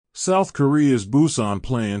South Korea's Busan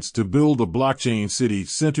plans to build a blockchain city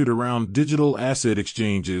centered around digital asset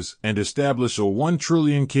exchanges and establish a 1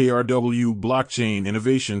 trillion KRW blockchain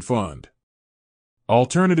innovation fund.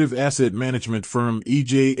 Alternative asset management firm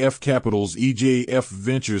EJF Capital's EJF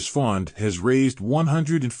Ventures Fund has raised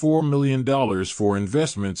 $104 million for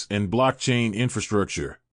investments in blockchain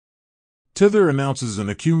infrastructure. Tether announces an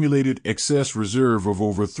accumulated excess reserve of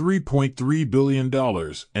over $3.3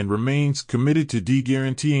 billion and remains committed to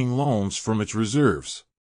de-guaranteeing loans from its reserves.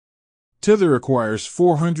 Tether acquires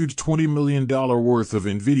 $420 million worth of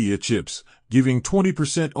NVIDIA chips, giving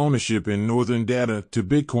 20% ownership in Northern Data to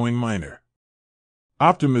Bitcoin miner.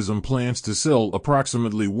 Optimism plans to sell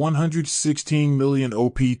approximately 116 million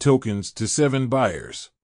OP tokens to 7 buyers.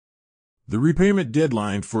 The repayment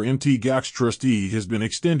deadline for Mt. Gox trustee has been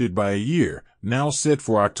extended by a year, now set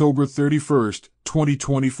for October 31,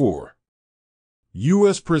 2024.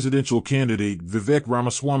 U.S. presidential candidate Vivek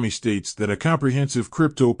Ramaswamy states that a comprehensive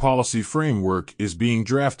crypto policy framework is being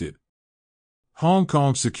drafted. Hong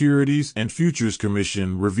Kong Securities and Futures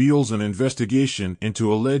Commission reveals an investigation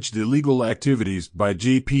into alleged illegal activities by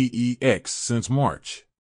JPEX since March.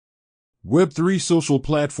 Web3 social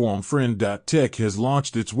platform Friend.tech has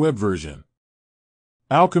launched its web version.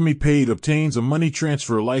 Alchemy Paid obtains a money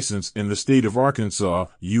transfer license in the state of Arkansas,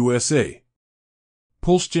 USA.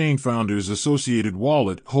 PulseChain Founders Associated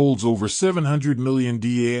Wallet holds over 700 million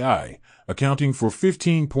DAI, accounting for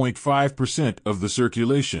 15.5% of the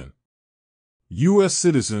circulation. U.S.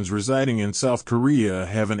 citizens residing in South Korea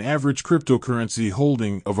have an average cryptocurrency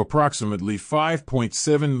holding of approximately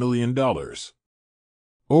 $5.7 million.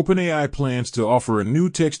 OpenAI plans to offer a new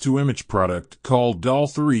text-to-image product called DALL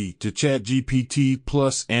 3 to ChatGPT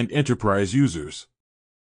Plus and enterprise users.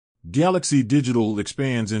 Galaxy Digital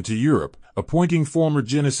expands into Europe, appointing former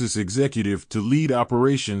Genesis executive to lead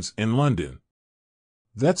operations in London.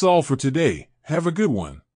 That's all for today. Have a good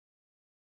one.